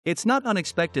It's not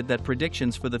unexpected that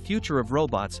predictions for the future of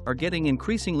robots are getting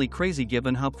increasingly crazy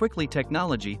given how quickly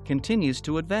technology continues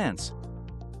to advance.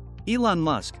 Elon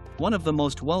Musk, one of the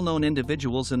most well-known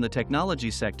individuals in the technology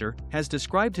sector, has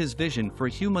described his vision for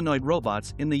humanoid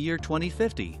robots in the year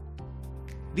 2050.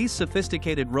 These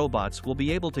sophisticated robots will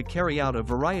be able to carry out a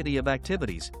variety of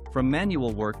activities, from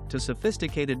manual work to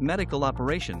sophisticated medical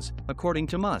operations, according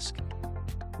to Musk.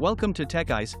 Welcome to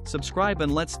Tech Eyes. Subscribe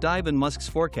and let's dive in Musk's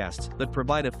forecasts that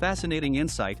provide a fascinating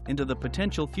insight into the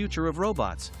potential future of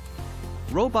robots.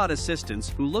 Robot assistants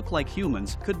who look like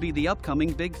humans could be the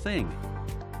upcoming big thing.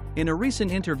 In a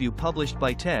recent interview published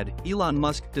by TED, Elon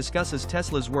Musk discusses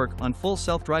Tesla's work on full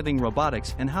self-driving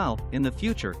robotics and how, in the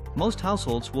future, most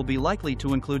households will be likely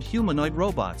to include humanoid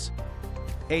robots.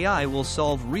 AI will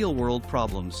solve real-world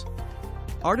problems.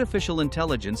 Artificial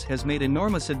intelligence has made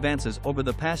enormous advances over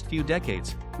the past few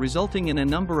decades, resulting in a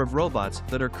number of robots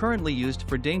that are currently used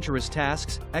for dangerous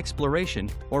tasks, exploration,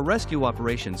 or rescue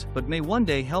operations but may one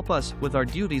day help us with our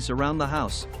duties around the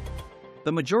house.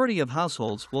 The majority of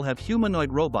households will have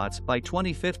humanoid robots by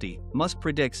 2050, Musk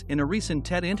predicts in a recent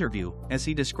TED interview, as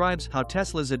he describes how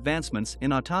Tesla's advancements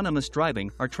in autonomous driving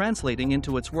are translating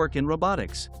into its work in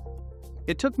robotics.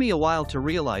 It took me a while to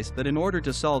realize that in order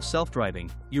to solve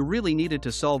self-driving, you really needed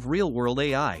to solve real-world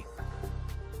AI.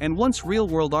 And once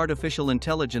real-world artificial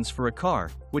intelligence for a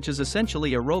car, which is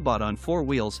essentially a robot on 4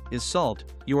 wheels, is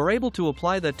solved, you are able to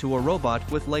apply that to a robot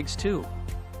with legs too.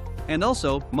 And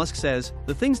also, Musk says,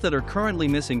 the things that are currently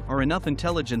missing are enough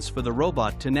intelligence for the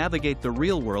robot to navigate the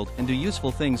real world and do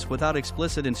useful things without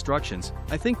explicit instructions.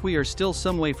 I think we are still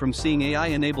some way from seeing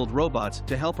AI-enabled robots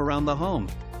to help around the home.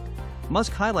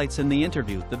 Musk highlights in the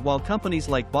interview that while companies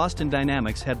like Boston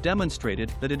Dynamics have demonstrated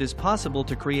that it is possible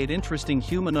to create interesting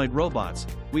humanoid robots,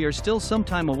 we are still some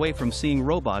time away from seeing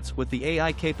robots with the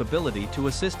AI capability to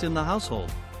assist in the household.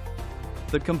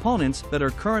 The components that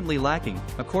are currently lacking,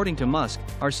 according to Musk,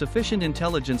 are sufficient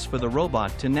intelligence for the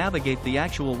robot to navigate the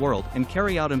actual world and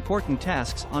carry out important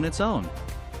tasks on its own.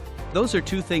 Those are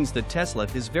two things that Tesla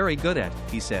is very good at,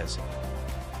 he says.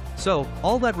 So,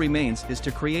 all that remains is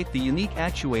to create the unique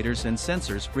actuators and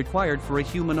sensors required for a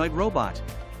humanoid robot.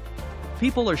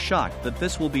 People are shocked that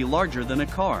this will be larger than a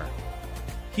car.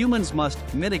 Humans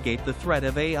must mitigate the threat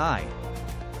of AI.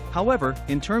 However,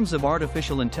 in terms of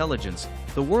artificial intelligence,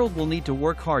 the world will need to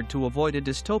work hard to avoid a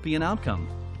dystopian outcome.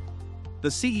 The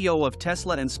CEO of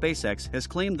Tesla and SpaceX has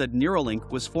claimed that Neuralink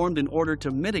was formed in order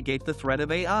to mitigate the threat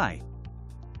of AI.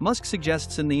 Musk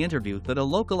suggests in the interview that a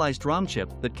localized ROM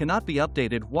chip that cannot be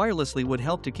updated wirelessly would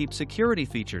help to keep security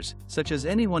features, such as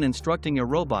anyone instructing a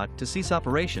robot to cease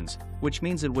operations, which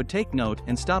means it would take note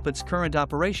and stop its current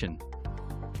operation.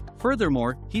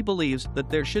 Furthermore, he believes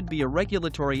that there should be a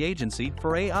regulatory agency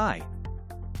for AI.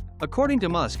 According to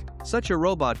Musk, such a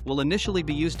robot will initially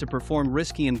be used to perform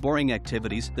risky and boring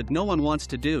activities that no one wants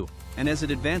to do, and as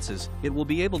it advances, it will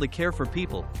be able to care for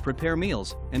people, prepare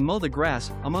meals, and mow the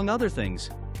grass, among other things.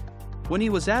 When he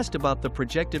was asked about the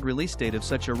projected release date of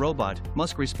such a robot,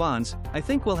 Musk responds, "I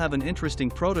think we'll have an interesting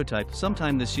prototype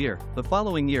sometime this year. The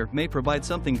following year may provide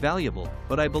something valuable,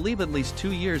 but I believe at least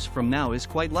 2 years from now is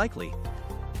quite likely."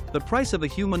 The price of a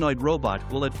humanoid robot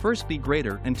will at first be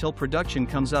greater until production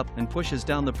comes up and pushes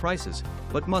down the prices,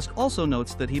 but Musk also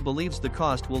notes that he believes the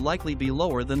cost will likely be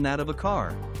lower than that of a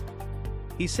car.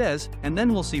 He says, and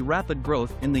then we'll see rapid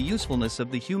growth in the usefulness of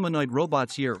the humanoid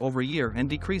robots year over year and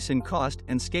decrease in cost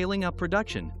and scaling up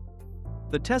production.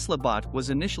 The Tesla bot was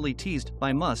initially teased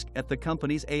by Musk at the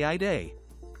company's AI Day.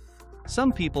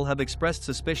 Some people have expressed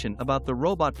suspicion about the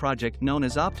robot project known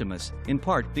as Optimus, in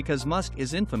part because Musk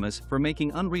is infamous for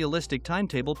making unrealistic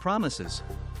timetable promises.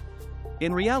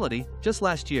 In reality, just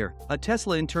last year, a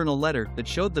Tesla internal letter that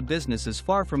showed the business is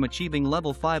far from achieving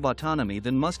level 5 autonomy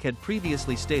than Musk had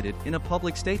previously stated in a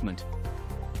public statement.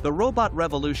 The robot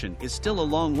revolution is still a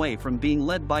long way from being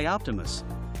led by Optimus.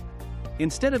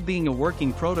 Instead of being a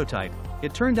working prototype,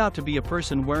 it turned out to be a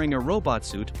person wearing a robot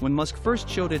suit when Musk first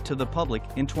showed it to the public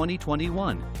in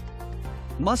 2021.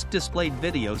 Musk displayed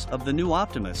videos of the new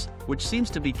Optimus, which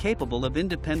seems to be capable of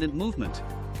independent movement.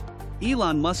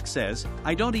 Elon Musk says,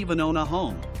 "I don't even own a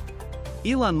home."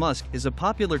 Elon Musk is a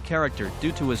popular character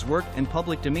due to his work and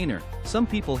public demeanor. Some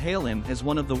people hail him as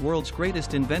one of the world's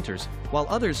greatest inventors, while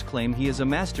others claim he is a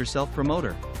master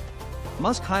self-promoter.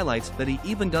 Musk highlights that he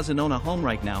even doesn't own a home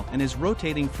right now and is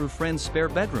rotating through friends' spare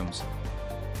bedrooms.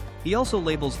 He also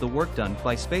labels the work done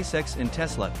by SpaceX and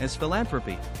Tesla as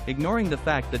philanthropy, ignoring the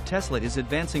fact that Tesla is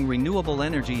advancing renewable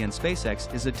energy and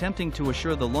SpaceX is attempting to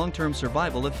assure the long-term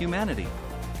survival of humanity.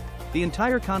 The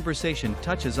entire conversation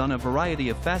touches on a variety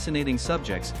of fascinating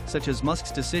subjects, such as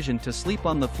Musk's decision to sleep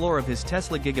on the floor of his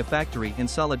Tesla Gigafactory in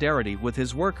solidarity with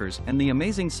his workers and the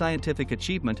amazing scientific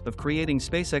achievement of creating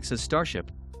SpaceX's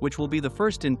Starship, which will be the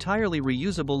first entirely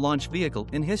reusable launch vehicle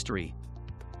in history.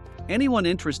 Anyone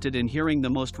interested in hearing the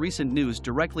most recent news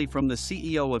directly from the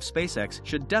CEO of SpaceX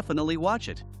should definitely watch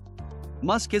it.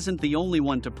 Musk isn't the only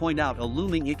one to point out a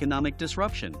looming economic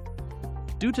disruption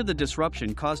due to the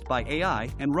disruption caused by AI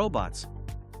and robots.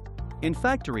 In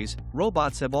factories,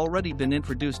 robots have already been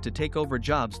introduced to take over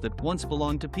jobs that once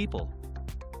belonged to people.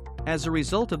 As a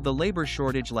result of the labor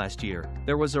shortage last year,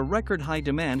 there was a record high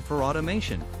demand for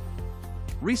automation.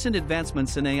 Recent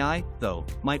advancements in AI, though,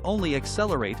 might only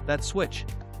accelerate that switch.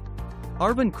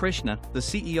 Arvind Krishna, the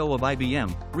CEO of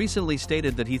IBM, recently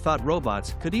stated that he thought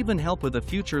robots could even help with a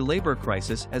future labor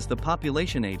crisis as the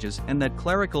population ages and that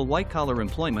clerical white-collar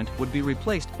employment would be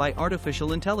replaced by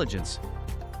artificial intelligence.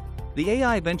 The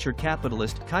AI venture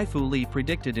capitalist Kai-Fu Lee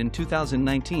predicted in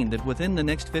 2019 that within the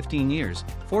next 15 years,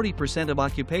 40% of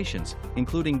occupations,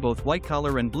 including both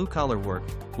white-collar and blue-collar work,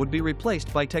 would be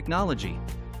replaced by technology.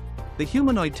 The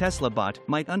humanoid Tesla bot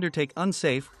might undertake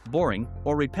unsafe, boring,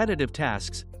 or repetitive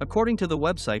tasks, according to the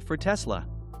website for Tesla.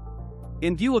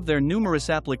 In view of their numerous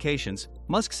applications,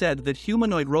 Musk said that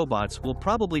humanoid robots will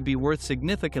probably be worth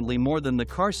significantly more than the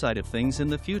car side of things in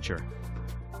the future.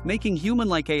 Making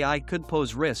human-like AI could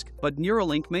pose risk, but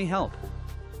Neuralink may help.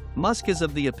 Musk is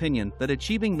of the opinion that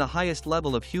achieving the highest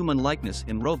level of human likeness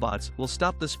in robots will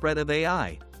stop the spread of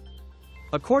AI.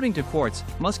 According to Quartz,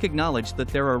 Musk acknowledged that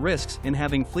there are risks in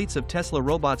having fleets of Tesla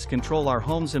robots control our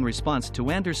homes in response to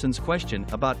Anderson's question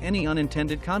about any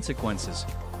unintended consequences.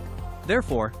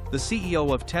 Therefore, the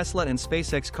CEO of Tesla and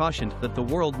SpaceX cautioned that the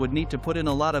world would need to put in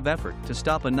a lot of effort to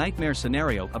stop a nightmare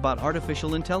scenario about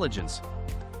artificial intelligence.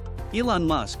 Elon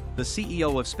Musk, the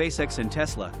CEO of SpaceX and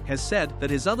Tesla, has said that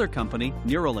his other company,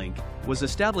 Neuralink, was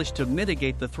established to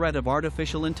mitigate the threat of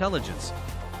artificial intelligence.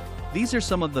 These are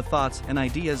some of the thoughts and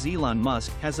ideas Elon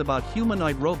Musk has about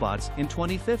humanoid robots in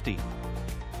 2050.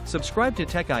 Subscribe to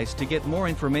Tech Eyes to get more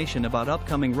information about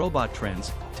upcoming robot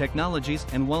trends, technologies,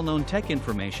 and well-known tech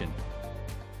information.